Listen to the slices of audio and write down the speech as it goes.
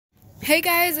Hey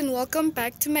guys, and welcome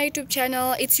back to my YouTube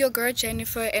channel. It's your girl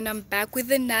Jennifer and I'm back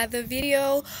with another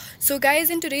video. So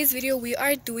guys, in today's video we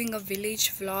are doing a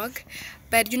village vlog,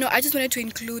 but I just wanted to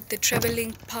include the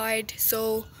traveling part.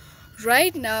 So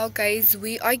right now guys,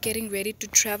 we are getting ready to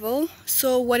travel.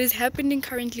 So what is happening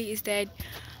currently is that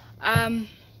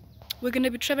we're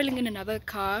gonna be traveling in another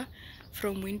car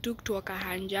from Windhoek to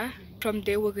Okahanja. From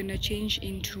there we're gonna change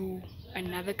into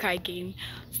another car again.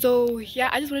 So yeah,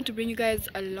 I just wanted to bring you guys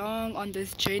along on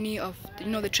this journey of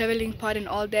the traveling part and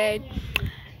all that.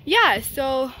 Yeah,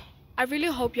 so I really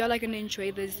hope y'all are gonna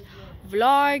enjoy this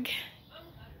vlog.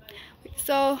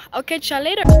 So I'll catch y'all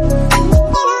later.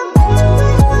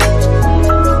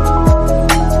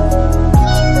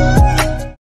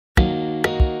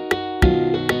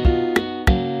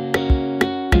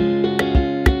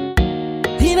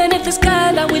 Even if the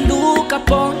sky that we look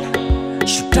upon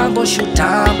should tumble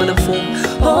and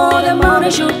fall, all the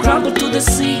mountains should crumble to the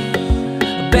sea,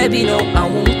 baby, no, I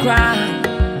won't cry,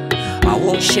 I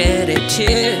won't shed a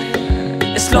tear,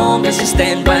 as long as you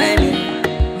stand by me,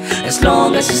 as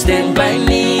long as you stand by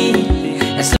me.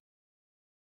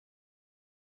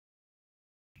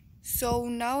 So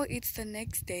now it's the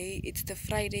next day. It's the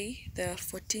Friday, the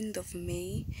 14th of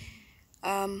May.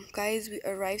 Guys, we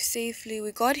arrived safely.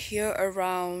 We got here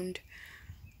around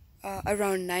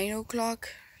 9 o'clock,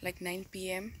 like 9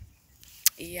 p.m.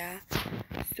 Yeah,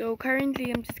 so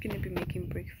currently I'm just gonna be making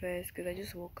breakfast because I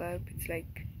just woke up. It's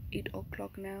like 8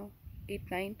 o'clock now, 8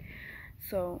 9.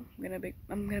 So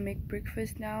I'm gonna make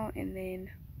breakfast now, and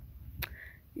then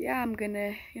yeah, I'm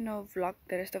gonna vlog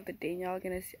the rest of the day. Y'all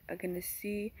are gonna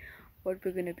see what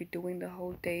we're gonna be doing the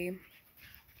whole day.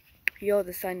 Yo,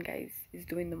 the sun, guys, is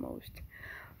doing the most.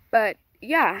 But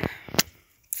yeah,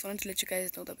 just wanted to let you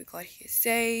guys know that we got here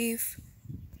safe.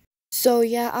 So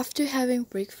yeah, after having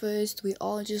breakfast, we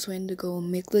all just went to go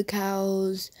milk the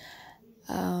cows,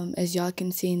 as y'all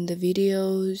can see in the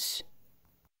videos.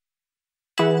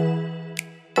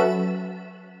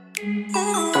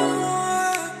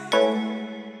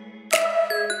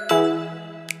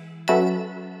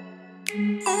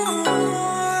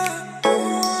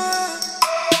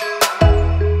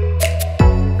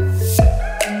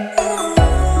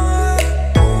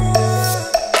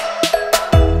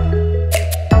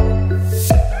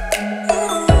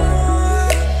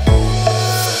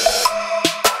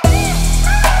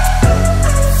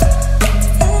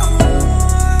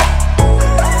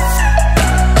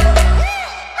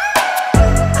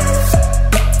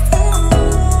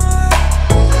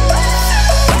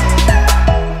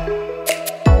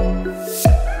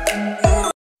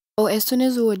 So as soon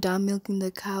as we were done milking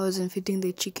the cows and feeding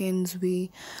the chickens,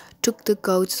 we took the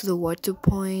goats to the water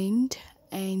point,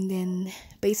 and then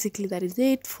basically that is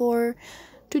it for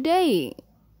today.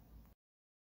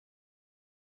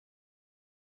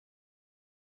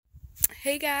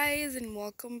 Hey guys, and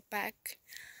welcome back.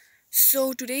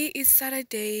 So today is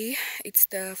Saturday. It's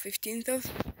the 15th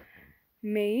of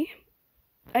May.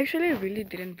 Actually, I really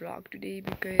didn't vlog today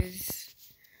because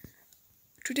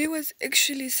today was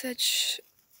actually such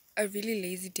a really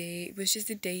lazy day. It was just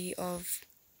a day of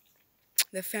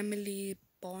the family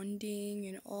bonding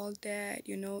and all that.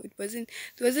 There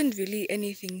wasn't really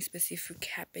anything specific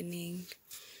happening.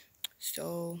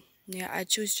 So yeah, I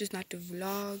chose just not to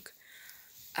vlog.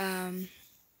 I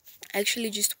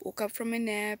actually just woke up from a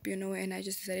nap, and I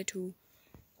just decided to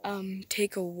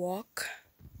take a walk.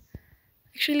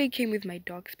 Actually came with my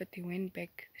dogs, but they went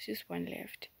back. There's just one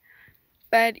left.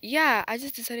 But yeah, I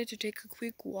just decided to take a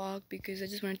quick walk because I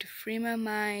just wanted to free my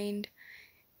mind.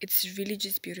 It's really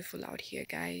just beautiful out here,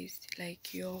 guys.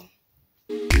 Like, yo.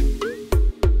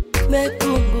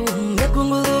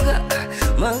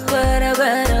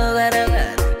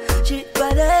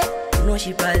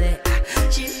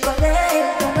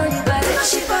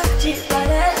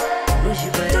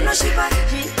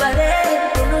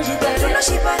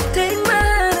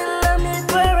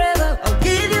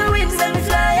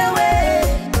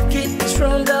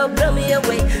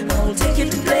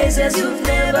 Places you've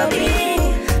never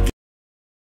been.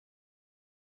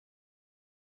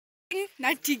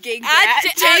 Not T-Gang.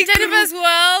 Jennifer's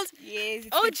World. Yes.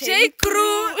 Oh, J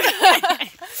Crew.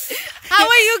 How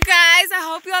are you guys? I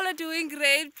hope you all are doing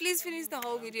great. Please finish the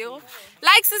whole video.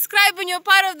 Like, subscribe when you're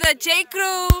part of the J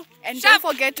Crew. And don't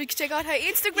forget to check out her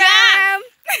Instagram. Yeah.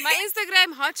 My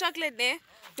Instagram, hot chocolate there.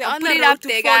 We're I'll on put the it road up to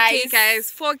there, 4K,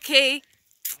 guys. 4K.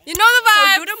 You know the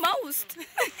vibe. So do the most.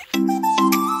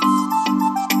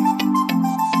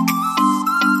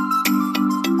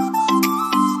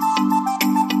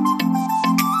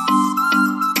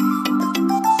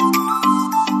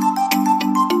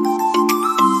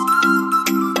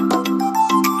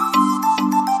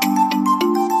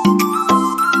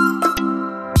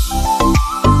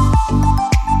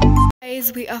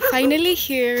 are finally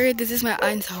here. This is my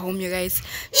aunt's home, you guys.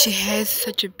 She has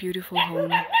such a beautiful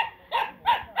home.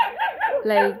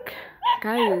 Like,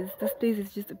 guys, this place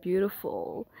is just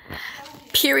beautiful.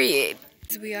 Period.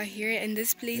 We are here and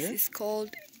this place is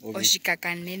called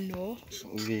Oshikakaneno.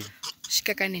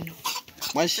 Shikakaneno.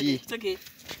 It's okay.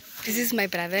 This is my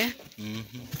brother.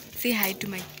 Say hi to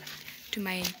my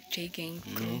J gang.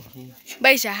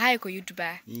 Bye, hi ko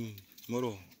YouTuber.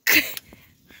 Moro.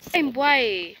 Hey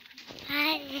boy.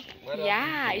 Hi.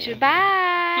 Yeah, you should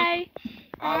bye.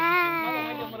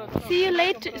 See you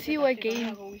later. See you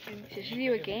again. See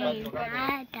you again.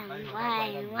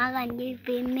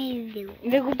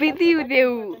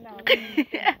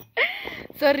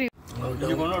 Sorry.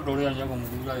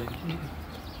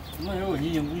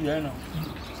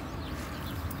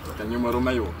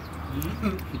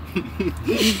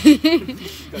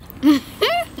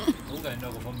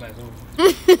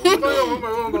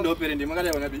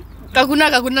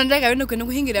 Kakuna ndaka wino kwenu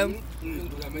kuhingira.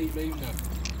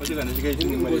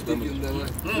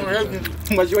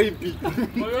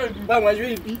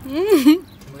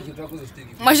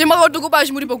 Mashima ko tukupa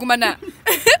shimuri pokumana.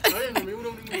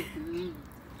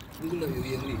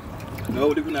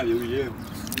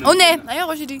 One, ayo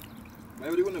ko shidi.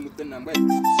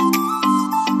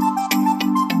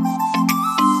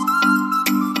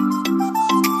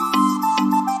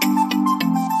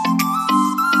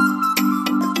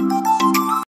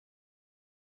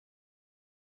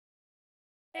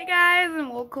 Hey guys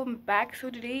and welcome back. So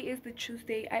today is the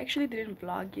Tuesday. I actually didn't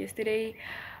vlog yesterday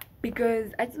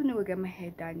because I just wanted to get my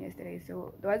hair done yesterday,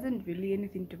 so there wasn't really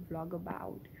anything to vlog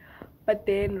about. But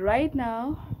then right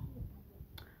now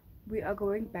we are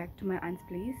going back to my aunt's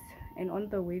place, and on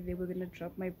the way they were gonna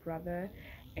drop my brother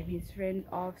and his friends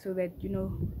off so that, you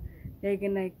know, they're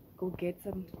gonna go get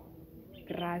some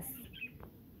grass.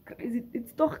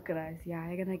 It's doch grass, yeah,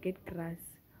 they're gonna get grass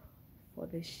for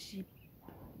the sheep.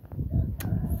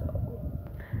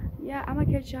 Yeah, I'm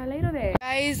gonna catch y'all later there.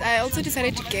 Guys, I also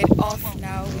decided to get off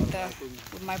now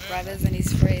with my brothers and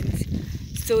his friends.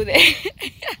 So they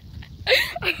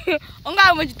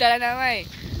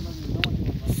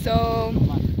so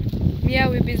yeah,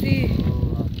 we're busy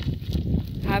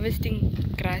harvesting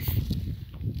grass.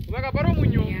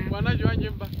 Yeah.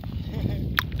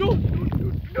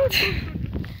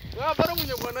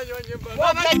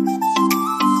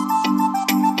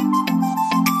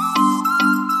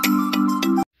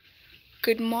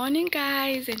 Good morning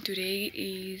guys, and today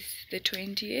is the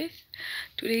 20th.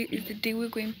 Today is the day we're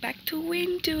going back to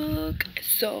Windhoek.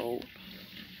 So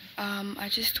I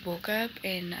just woke up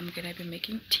and I'm gonna be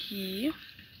making tea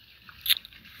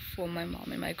for my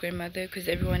mom and my grandmother because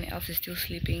everyone else is still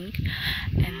sleeping,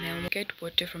 and then we'll get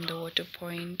water from the water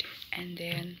point, and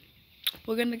then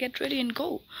we're gonna get ready and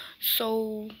go.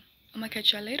 So I'm gonna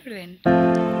catch y'all later then.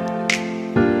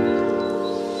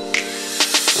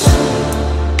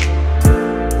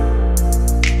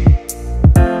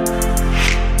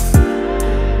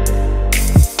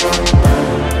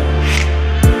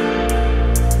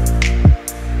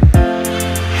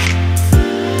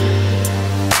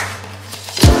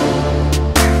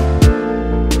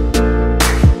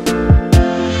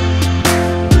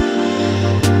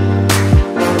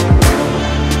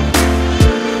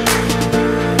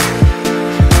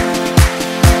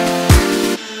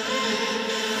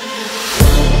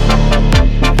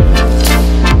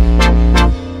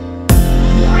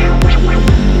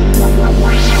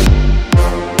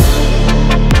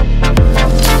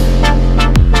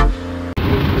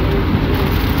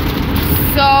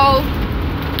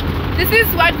 This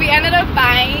is what we ended up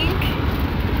buying: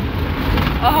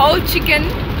 a whole chicken,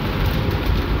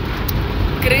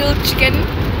 grilled chicken,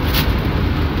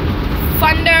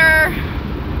 thunder,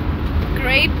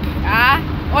 grape,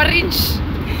 orange,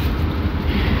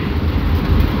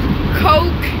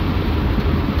 Coke,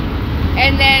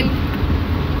 and then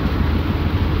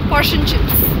portion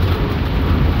chips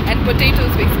and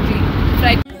potatoes, basically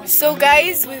fried. So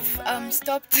guys, we've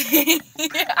stopped.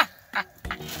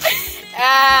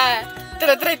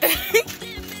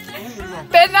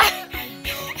 Pena.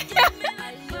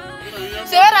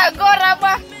 Sera agora,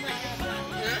 pa.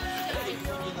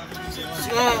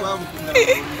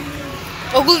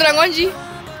 Ogul Dragonji.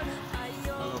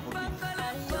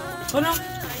 Oh no.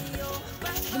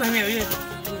 Não é meu,